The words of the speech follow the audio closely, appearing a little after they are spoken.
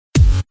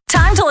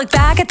Time to look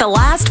back at the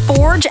last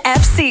Forge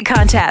FC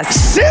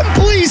contest.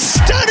 Simply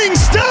stunning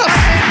stuff!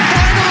 And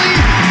finally,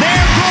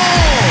 their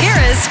goal! Here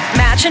is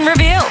Match and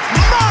Review.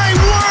 My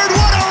word,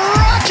 what a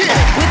rocket!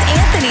 With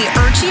Anthony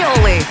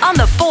Urciuoli on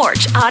the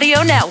Forge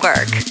Audio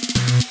Network.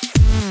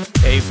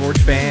 Hey, Forge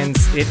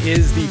fans, it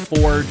is the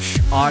Forge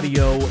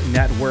Audio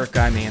Network.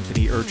 I'm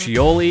Anthony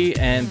Urciuoli,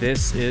 and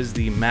this is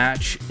the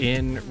Match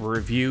in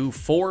Review.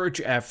 Forge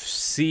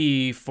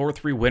FC,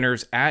 4-3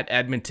 winners at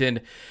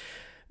Edmonton.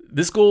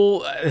 This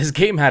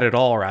game had it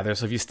all, rather.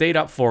 So if you stayed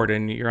up for it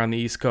and you're on the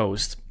East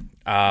Coast,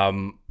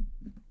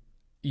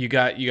 you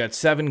got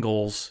 7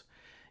 goals,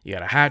 you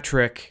got a hat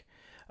trick,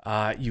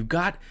 you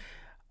got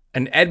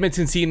an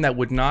Edmonton team that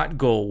would not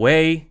go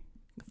away,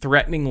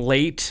 threatening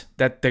late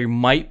that they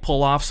might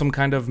pull off some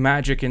kind of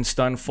magic and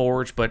stun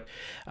Forge, but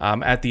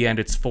at the end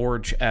it's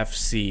Forge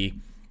FC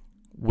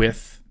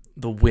with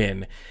the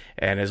win.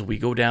 And as we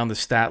go down the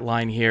stat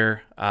line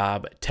here,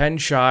 10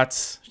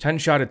 shot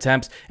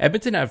attempts.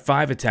 Edmonton had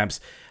 5 attempts.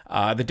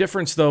 The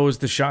difference, though, is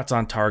the shots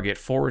on target.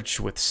 Forge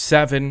with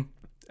 7.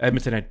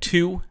 Edmonton had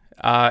 2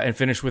 and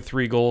finished with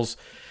 3 goals.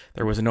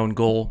 There was an own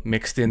goal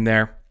mixed in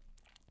there.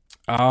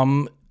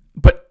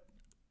 But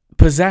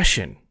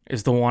possession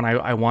is the one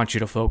I want you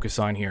to focus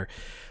on here.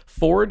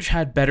 Forge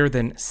had better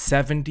than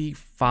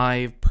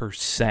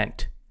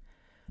 75%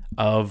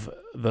 of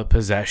the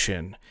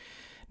possession.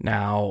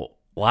 Now,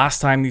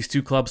 last time these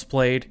two clubs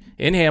played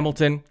in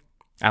Hamilton,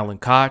 Alan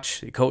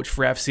Koch, the coach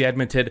for FC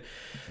Edmonton,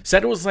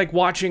 said it was like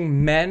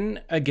watching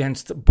men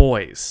against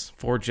boys.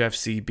 Forge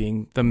FC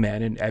being the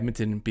men and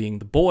Edmonton being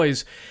the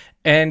boys.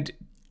 And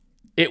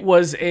it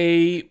was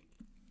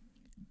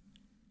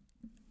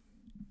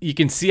you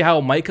can see how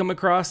it might come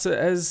across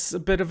as a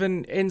bit of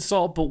an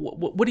insult, but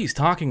what he's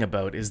talking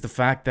about is the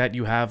fact that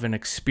you have an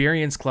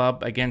experienced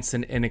club against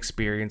an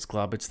inexperienced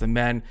club. It's the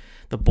men,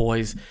 the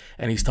boys,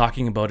 and he's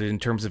talking about it in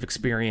terms of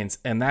experience,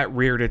 and that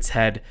reared its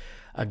head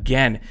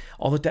again.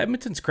 Although to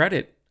Edmonton's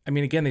credit, I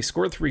mean, again, they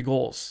scored 3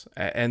 goals,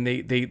 and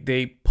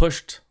they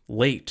pushed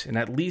late and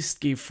at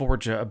least gave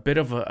Forge a bit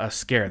of a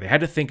scare. They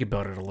had to think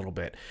about it a little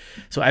bit.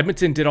 So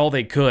Edmonton did all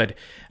they could.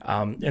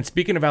 And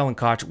speaking of Alan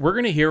Koch, we're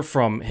going to hear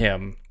from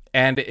him.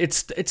 And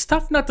it's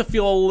tough not to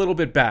feel a little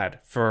bit bad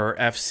for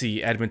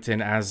FC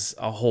Edmonton as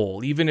a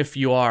whole. Even if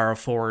you are a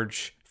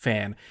Forge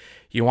fan,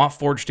 you want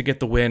Forge to get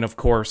the win, of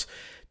course.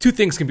 2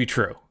 things can be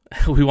true.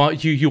 You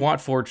want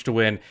Forge to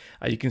win.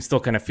 You can still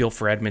kind of feel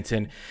for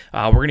Edmonton.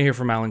 We're going to hear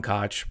from Alan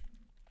Koch.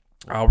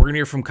 We're going to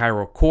hear from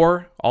Cairo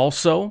Core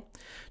also,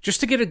 just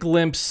to get a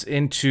glimpse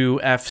into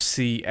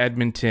FC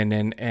Edmonton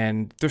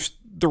and there's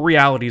the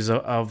realities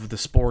of the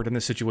sport and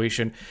the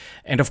situation.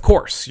 And of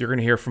course, you're going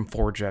to hear from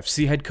Forge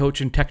FC head coach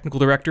and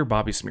technical director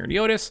Bobby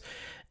Smyrniotis,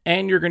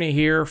 and you're going to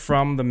hear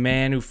from the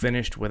man who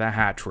finished with a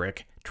hat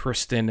trick,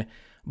 Tristan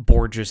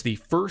Borges, the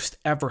first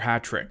ever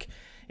hat trick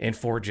in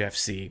Forge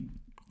FC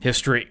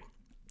history.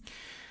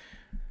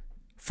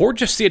 Forge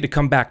FC had to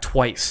come back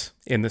twice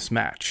in this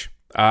match.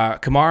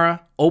 Kamara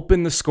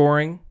opened the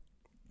scoring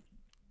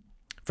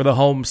for the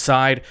home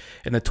side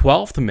in the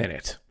 12th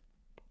minute.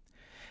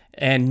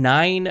 And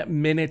 9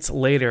 minutes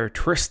later,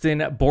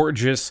 Tristan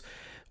Borges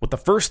with the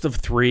first of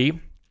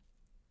 3.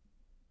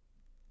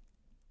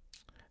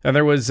 And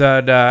there was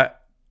Alessandro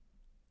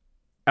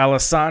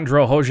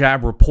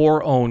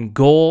Hojab-Rapport own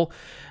goal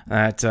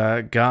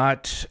that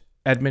got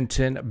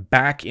Edmonton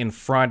back in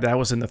front. That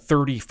was in the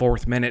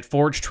 34th minute.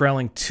 Forge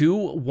trailing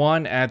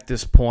 2-1 at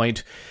this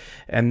point.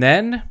 And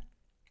then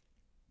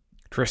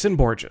Tristan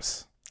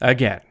Borges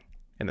again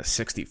in the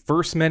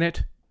 61st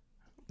minute.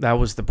 That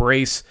was the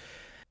brace.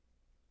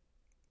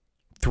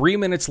 3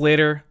 minutes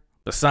later,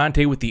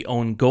 Basante with the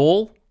own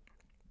goal.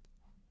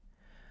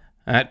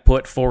 That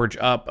put Forge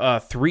up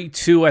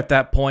 3-2 at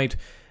that point.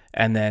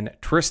 And then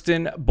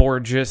Tristan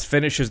Borges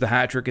finishes the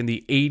hat trick in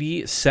the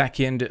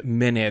 82nd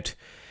minute.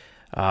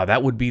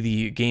 That would be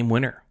the game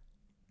winner.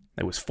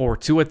 It was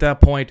 4-2 at that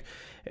point.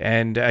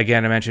 And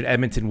again, I mentioned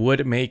Edmonton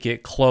would make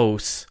it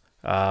close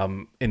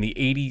in the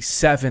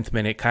 87th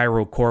minute.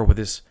 Cairo Core with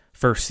his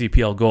first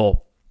CPL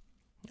goal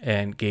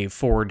and gave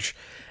Forge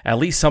at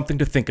least something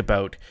to think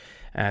about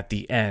at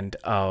the end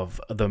of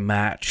the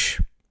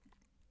match.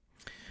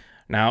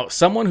 Now,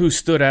 someone who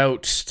stood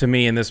out to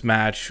me in this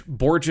match,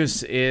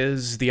 Borges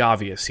is the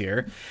obvious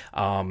here,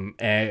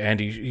 and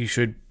he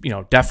should,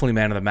 definitely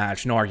man of the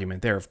match. No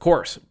argument there, of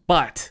course.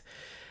 But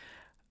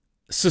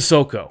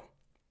Sissoko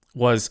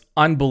was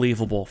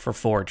unbelievable for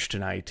Forge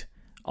tonight.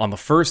 On the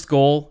first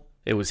goal,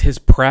 it was his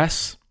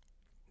press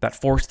that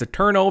forced the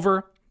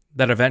turnover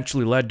that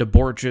eventually led to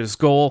Borges'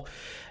 goal,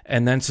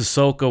 and then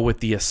Sissoko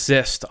with the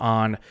assist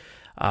on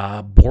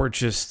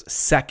Borges'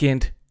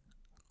 second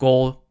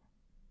goal,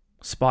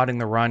 spotting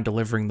the run,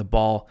 delivering the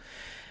ball.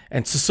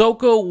 And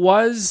Sissoko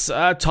was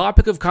a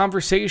topic of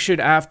conversation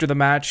after the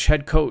match.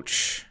 Head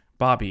coach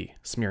Bobby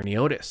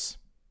Smyrniotis.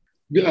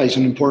 Yeah, he's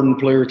an important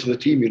player to the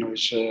team.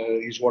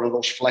 He's one of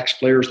those flex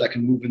players that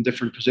can move in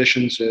different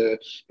positions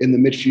in the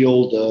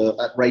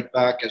midfield, at right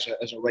back, as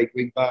a right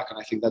wing back, and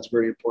I think that's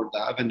very important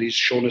to have. And he's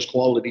shown his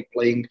quality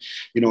playing,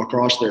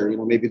 across there.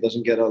 Maybe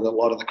doesn't get a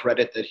lot of the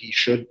credit that he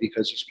should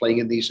because he's playing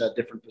in these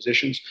different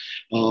positions,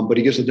 but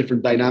he gives a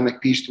different dynamic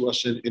piece to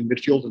us in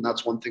midfield, and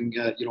that's one thing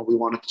we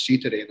wanted to see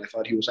today. And I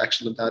thought he was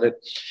excellent at it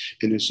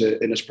in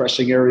his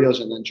pressing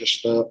areas, and then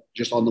just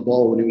on the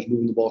ball when he was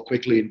moving the ball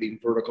quickly and being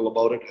vertical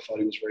about it. I thought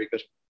he was very good.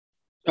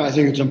 I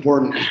think it's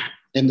important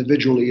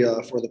individually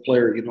for the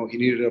player. He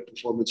needed a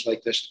performance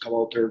like this to come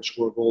out there and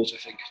score goals. I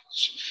think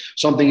it's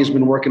something he's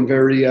been working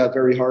very,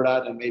 very hard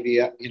at, and maybe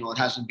it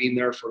hasn't been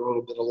there for a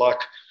little bit of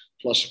luck,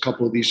 plus a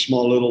couple of these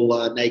small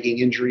little nagging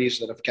injuries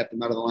that have kept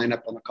him out of the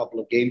lineup on a couple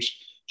of games.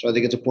 So I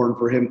think it's important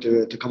for him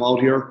to come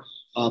out here,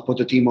 put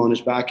the team on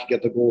his back,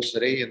 get the goals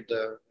today, and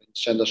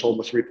send us home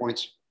with 3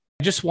 points.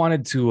 I just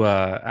wanted to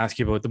ask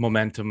you about the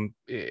momentum,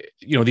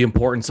 the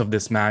importance of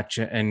this match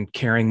and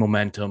carrying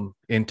momentum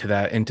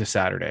into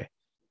Saturday.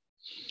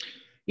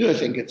 Yeah, I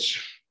think it's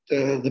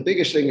the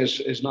biggest thing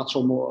is not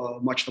so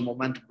much the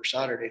momentum for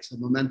Saturday. It's the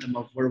momentum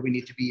of where we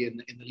need to be in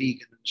the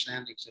league and in the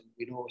standings. And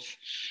we know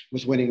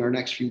with winning our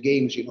next few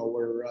games,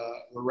 we're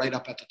right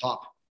up at the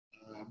top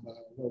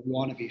where we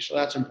want to be. So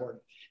that's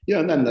important. Yeah,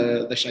 and then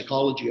the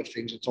psychology of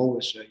things. It's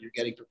always you're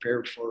getting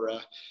prepared for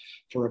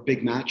a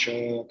big match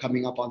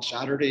coming up on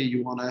Saturday.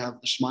 You want to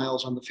have the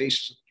smiles on the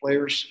faces of the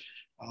players.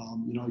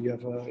 You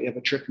have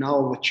a trip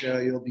now, which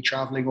you'll be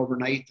traveling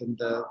overnight and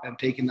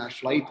taking that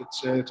flight.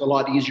 It's a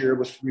lot easier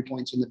with 3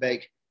 points in the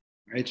bag,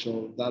 right?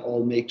 So that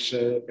all makes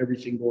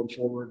everything going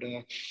forward,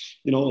 a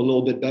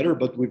little bit better.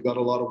 But we've got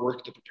a lot of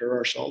work to prepare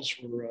ourselves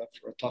for a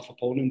tough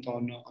opponent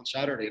on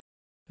Saturday.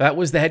 That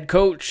was the head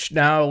coach.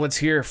 Now let's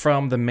hear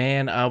from the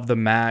man of the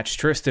match,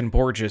 Tristan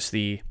Borges,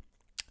 the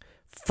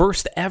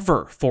first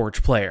ever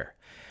Forge player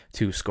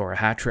to score a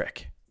hat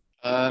trick.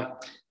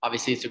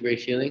 Obviously, it's a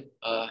great feeling.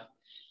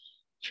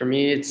 For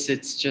me,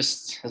 it's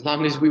just as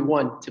long as we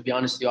won. To be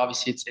honest with you,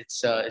 obviously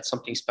it's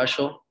something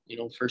special.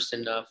 First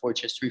in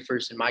Forge history,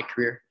 first in my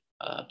career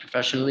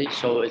professionally.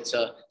 So it's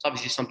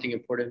obviously something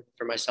important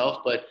for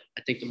myself. But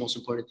I think the most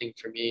important thing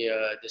for me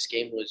this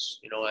game was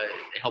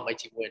it helped my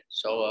team win.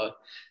 So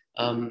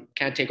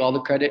can't take all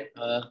the credit.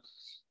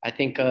 I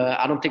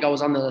don't think I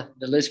was on the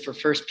list for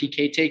first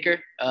PK taker.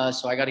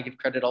 So I got to give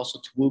credit also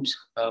to Woobs.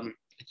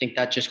 I think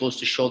that just goes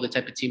to show the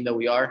type of team that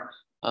we are.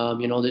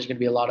 There's going to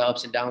be a lot of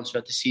ups and downs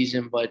throughout the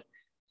season, but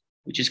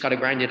we just got to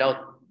grind it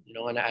out,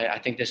 and I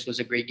think this was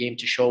a great game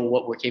to show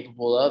what we're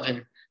capable of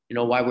and,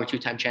 why we're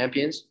two-time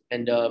champions.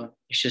 And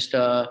it's just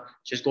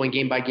going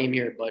game by game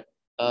here. But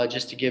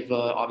just to give,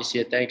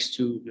 obviously, a thanks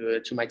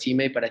to my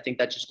teammate, but I think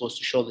that just goes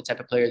to show the type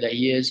of player that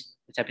he is,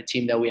 the type of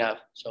team that we have.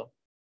 So.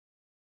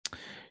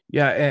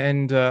 Yeah,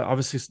 and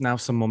obviously now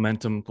some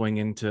momentum going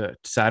into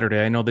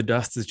Saturday. I know the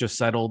dust has just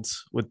settled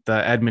with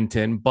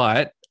Edmonton,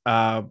 but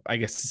I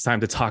guess it's time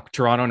to talk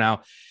Toronto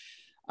now.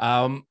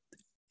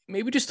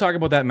 Maybe just talk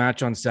about that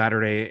match on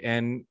Saturday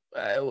and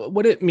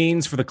what it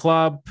means for the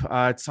club.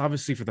 It's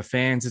obviously for the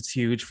fans, it's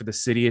huge. For the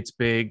city, it's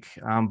big.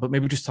 But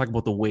maybe just talk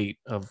about the weight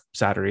of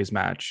Saturday's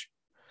match.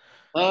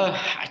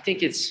 I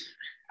think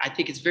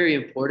it's very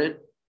important.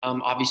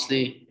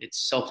 Obviously,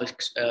 it's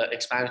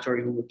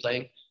self-explanatory who we're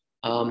playing.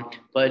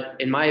 But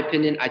in my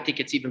opinion, I think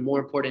it's even more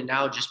important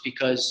now just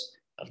because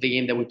of the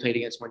game that we played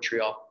against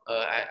Montreal.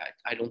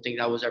 I don't think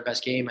that was our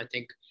best game. I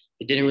think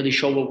it didn't really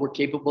show what we're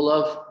capable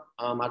of.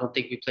 I don't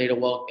think we played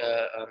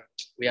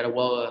we had a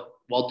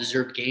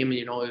well-deserved game. We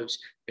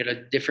had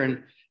a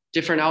different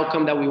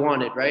outcome that we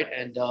wanted, right?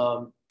 And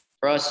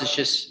for us, it's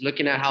just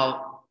looking at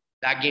how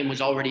that game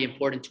was already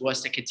important to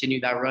us to continue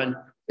that run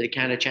for the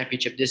Canada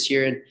Championship this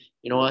year. And,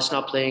 us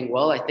not playing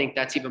well, I think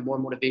that's even more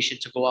motivation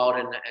to go out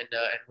and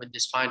win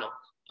this final.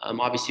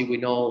 Obviously, we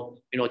know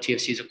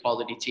TFC is a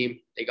quality team.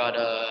 They got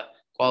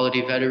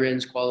quality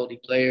veterans, quality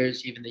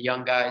players, even the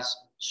young guys.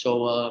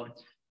 So,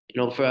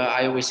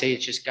 I always say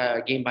it's just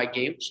game by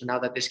game. So now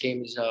that this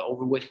game is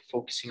over with,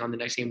 focusing on the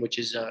next game, which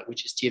is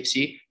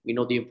TFC, we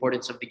know the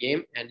importance of the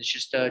game, and it's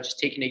just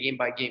taking it game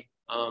by game.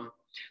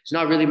 There's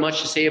not really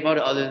much to say about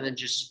it other than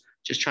just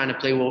trying to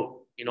play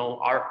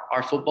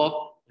our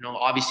football.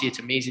 Obviously it's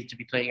amazing to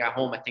be playing at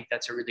home. I think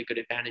that's a really good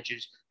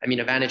advantage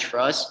for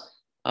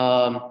us.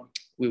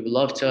 We would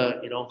love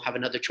to, have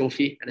another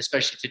trophy, and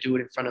especially to do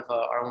it in front of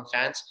our own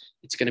fans.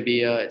 It's going to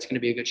be a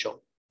good show.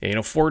 Yeah,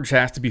 Forge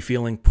has to be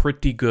feeling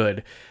pretty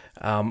good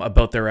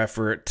about their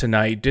effort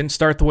tonight. Didn't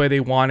start the way they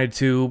wanted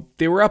to.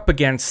 They were up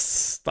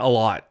against a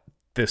lot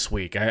this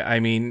week. I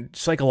mean,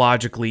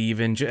 psychologically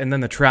even, and then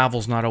the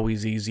travel's not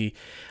always easy.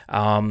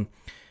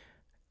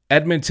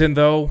 Edmonton,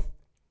 though,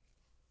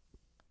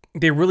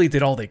 they really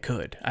did all they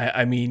could.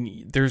 I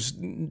mean,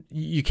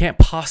 you can't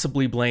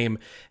possibly blame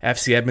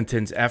FC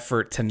Edmonton's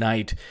effort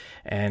tonight.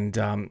 And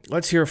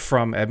let's hear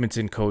from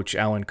Edmonton coach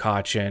Alan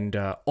Koch, and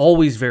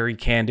always very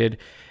candid,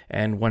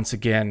 and once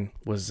again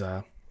was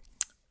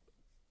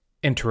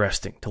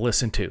interesting to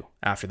listen to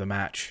after the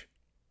match.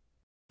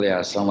 Yeah,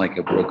 I sound like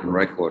a broken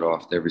record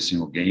after every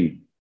single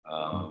game.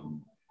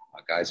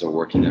 guys are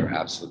working their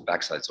absolute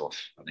backsides off.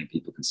 I think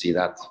people can see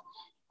that.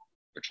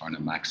 We're trying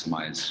to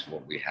maximize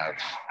what we have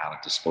at our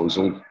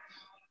disposal.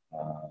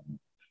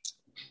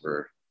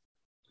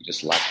 We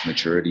just lack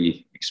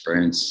maturity,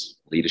 experience,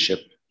 leadership,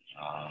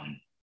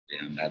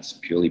 and that's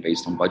purely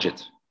based on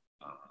budget.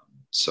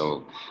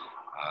 So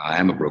I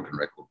am a broken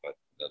record, but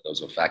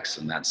those are facts,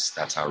 and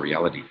that's our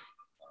reality.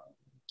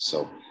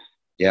 So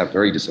yeah,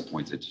 very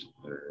disappointed.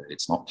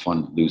 It's not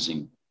fun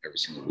losing every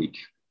single week.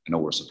 I know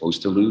we're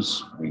supposed to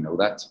lose. We know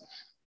that.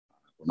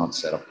 We're not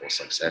set up for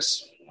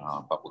success,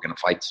 but we're going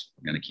to fight.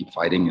 We're going to keep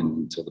fighting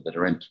until the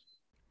bitter end.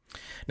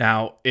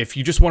 Now, if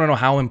you just want to know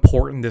how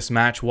important this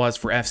match was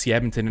for FC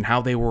Edmonton and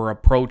how they were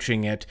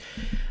approaching it,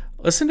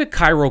 listen to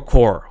Cairo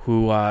Core,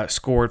 who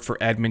scored for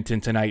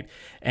Edmonton tonight,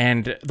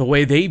 and the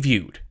way they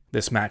viewed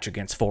this match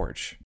against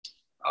Forge.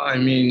 I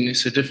mean,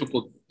 it's a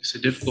difficult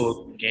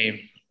game.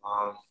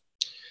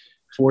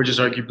 Forge is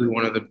arguably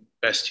one of the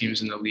best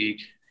teams in the league,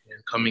 and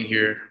coming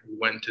here, we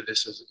went into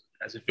this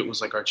as if it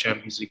was like our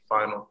Champions League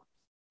final.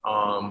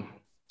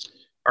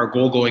 Our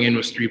goal going in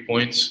was 3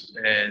 points,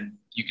 and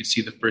you could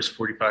see the first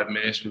 45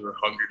 minutes we were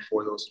hungry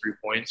for those 3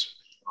 points.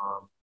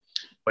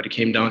 But it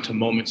came down to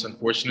moments,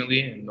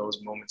 unfortunately, and those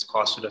moments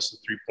costed us the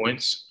 3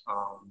 points.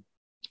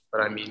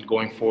 But I mean,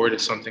 going forward,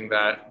 it's something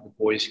that the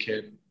boys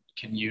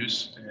can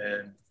use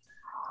and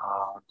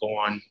go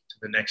on to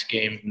the next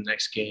game, and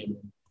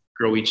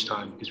grow each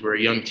time, because we're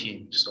a young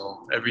team.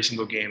 So every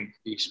single game,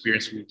 the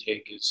experience we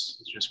take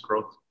is just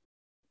growth.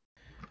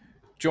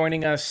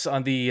 Joining us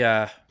on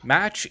the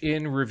match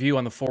in review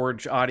on the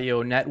Forge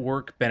Audio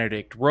Network,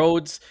 Benedict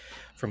Rhodes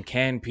from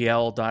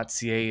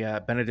canpl.ca.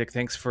 Benedict,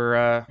 thanks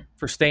for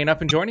staying up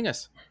and joining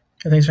us.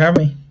 Thanks for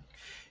having me.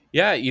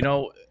 Yeah,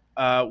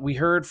 we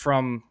heard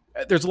from.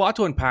 There's a lot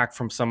to unpack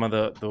from some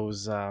of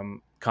those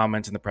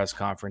comments in the press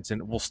conference,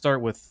 and we'll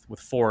start with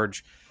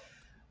Forge.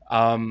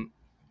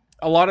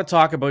 A lot of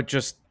talk about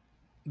just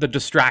the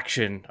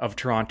distraction of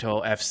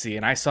Toronto FC,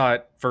 and I saw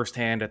it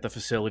firsthand at the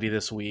facility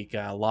this week.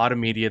 A lot of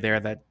media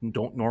there that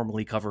don't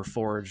normally cover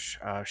Forge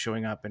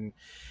showing up, and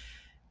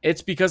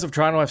it's because of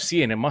Toronto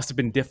FC, and it must have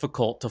been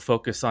difficult to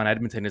focus on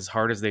Edmonton as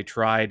hard as they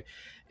tried.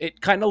 It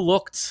kind of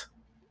looked,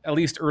 at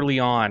least early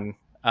on,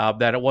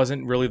 that it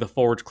wasn't really the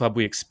Forge club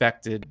we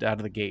expected out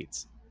of the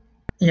gates.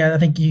 Yeah, I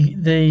think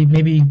they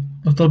maybe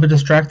looked a little bit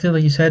distracted,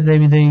 like you said.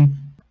 Maybe they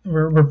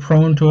were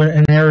prone to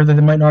an error that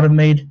they might not have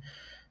made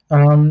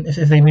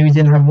if they maybe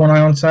didn't have one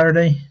eye on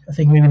Saturday. I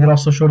think maybe that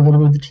also showed a little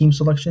bit of the team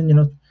selection.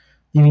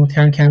 Leaving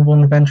Terry Campbell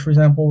on the bench, for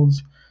example,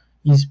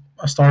 he's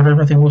a starter,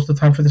 I think, most of the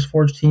time for this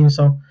Forge team.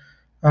 So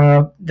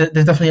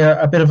there's definitely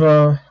a bit of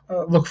a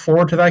look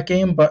forward to that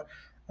game. But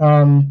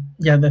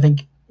yeah, I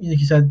think, like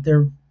you said,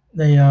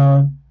 they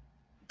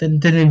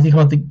didn't even think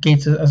about the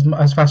gates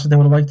as fast as they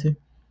would have liked to.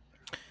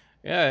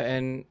 Yeah,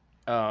 and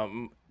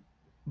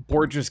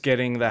Borges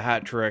getting the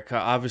hat trick.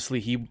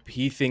 Obviously,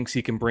 he thinks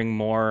he can bring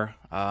more.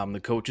 The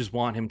coaches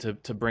want him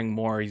to bring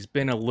more. He's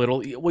been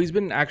he's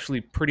been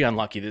actually pretty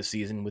unlucky this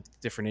season with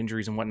different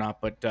injuries and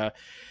whatnot. But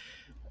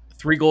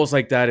 3 goals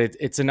like that,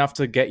 it's enough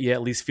to get you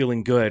at least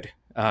feeling good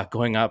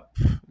going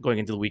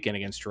into the weekend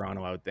against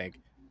Toronto, I would think.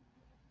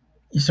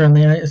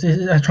 Certainly,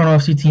 a Toronto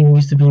FC team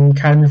used to be in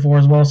Academy for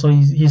as well, so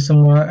he's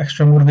some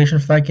extra motivation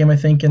for that game, I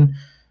think, and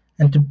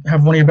to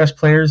have one of your best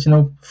players,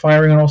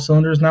 firing on all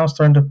cylinders now,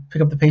 starting to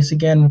pick up the pace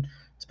again,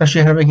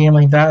 especially ahead of a game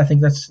like that. I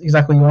think that's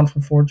exactly what you want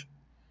from Forge.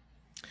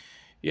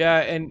 Yeah,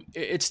 and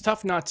it's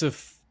tough not to.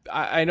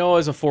 I know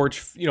as a Forge,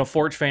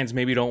 Forge fans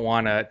maybe don't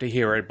want to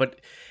hear it, but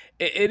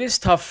it is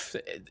tough.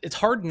 It's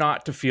hard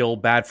not to feel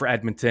bad for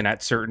Edmonton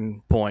at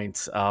certain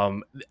points.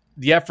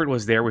 The effort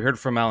was there. We heard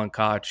from Alan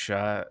Koch,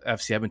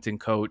 FC Edmonton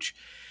coach,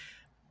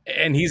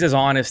 and he's as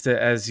honest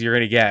as you're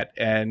going to get.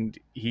 And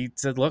he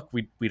said, "Look,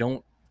 we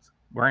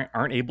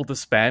aren't able to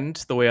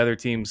spend the way other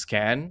teams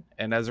can,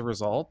 and as a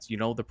result,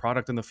 the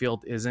product in the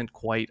field isn't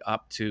quite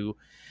up to,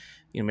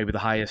 maybe the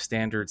highest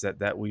standards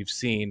that we've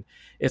seen."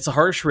 It's a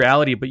harsh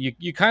reality, but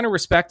you kind of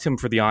respect him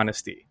for the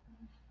honesty.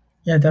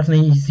 Yeah,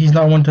 definitely. He's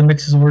not one to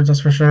mix his words, that's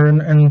for sure.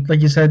 And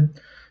like you said,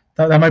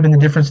 that might have been the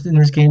difference in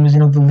this game is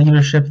the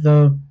leadership,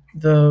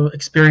 the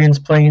experience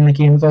playing in the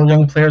game with all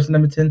young players in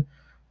Edmonton,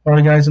 a lot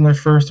of guys in their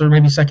first or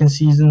maybe second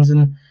seasons,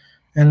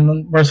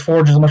 and whereas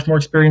Forge is a much more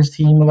experienced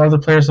team, a lot of the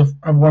players have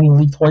won the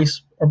league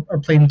twice or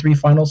played in 3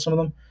 finals, some of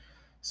them.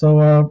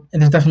 So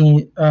it is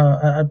definitely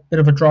a bit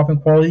of a drop in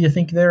quality, I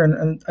think, there,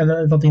 and I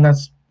don't think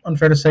that's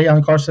unfair to say.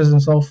 Alan Koch says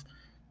himself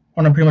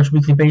on a pretty much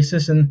weekly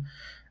basis, and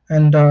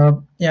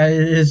yeah,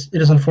 it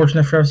is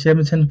unfortunate for FC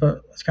Edmonton,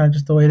 but it's kind of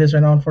just the way it is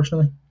right now,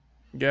 unfortunately.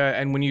 Yeah,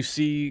 and when you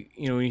see,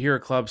 when you hear a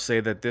club say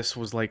that this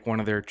was like one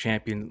of their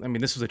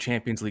this was a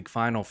Champions League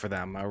final for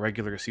them, a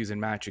regular season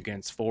match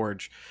against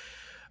Forge,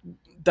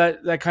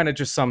 that kind of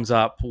just sums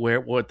up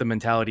what the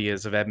mentality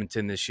is of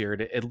Edmonton this year.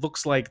 It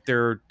looks like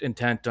they're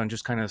intent on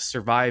just kind of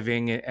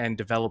surviving and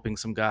developing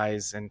some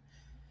guys, and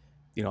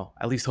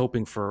at least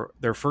hoping for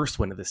their first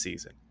win of the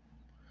season.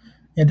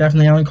 Yeah,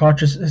 definitely. Alan Koch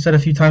has said a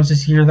few times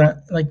this year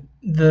that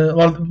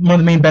one of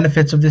the main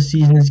benefits of this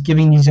season is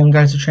giving these young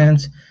guys a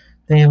chance.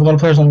 They have a lot of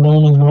players on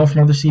loan as well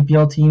from other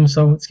CPL teams,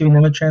 so it's giving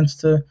them a chance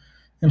to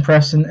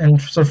impress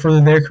and sort of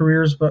further their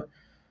careers. But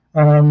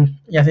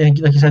I think,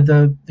 like you said,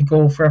 the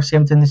goal for FC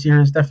Edmonton this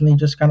year is definitely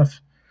just kind of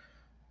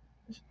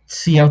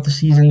see out the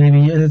season,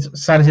 maybe. And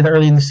it's sad to say that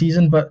early in the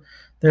season, but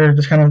they're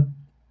just kind of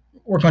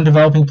work on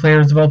developing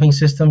players, developing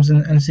systems,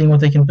 and seeing what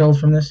they can build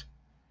from this.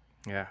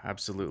 Yeah,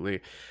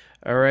 absolutely.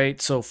 All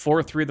right, so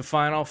 4-3 the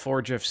final.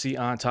 Forge FC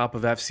on top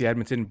of FC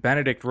Edmonton.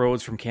 Benedict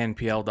Rhodes from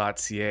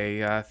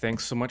canpl.ca.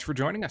 Thanks so much for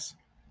joining us.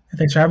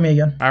 Thanks for having me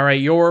again. All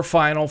right, your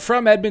final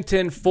from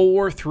Edmonton,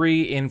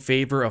 4-3 in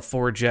favor of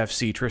Forge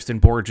FC. Tristan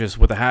Borges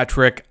with a hat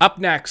trick. Up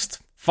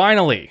next,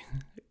 finally,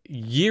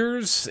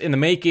 years in the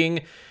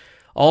making.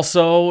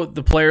 Also,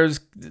 the players,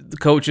 the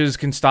coaches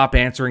can stop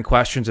answering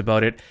questions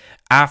about it.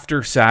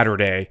 After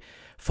Saturday,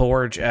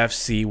 Forge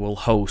FC will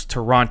host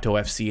Toronto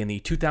FC in the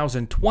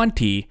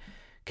 2020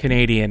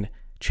 Canadian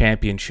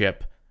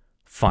Championship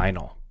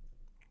Final.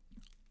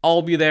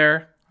 I'll be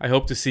there. I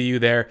hope to see you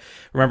there.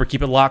 Remember,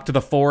 keep it locked to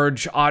the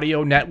Forge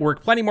Audio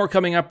Network. Plenty more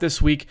coming up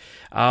this week,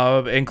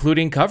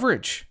 including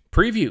coverage,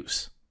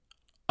 previews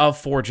of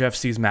Forge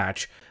FC's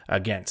match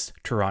against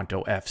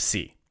Toronto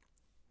FC.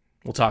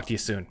 We'll talk to you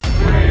soon.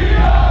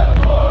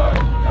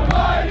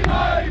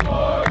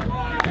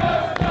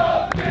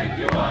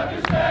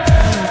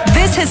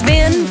 This has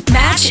been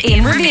Match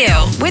in Review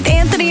with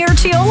Anthony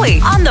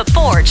Urciuoli on the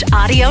Forge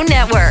Audio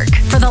Network.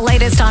 For the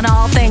latest on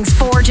all things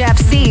Forge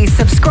FC,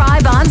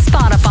 subscribe on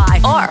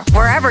Spotify or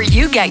wherever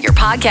you get your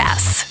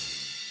podcasts.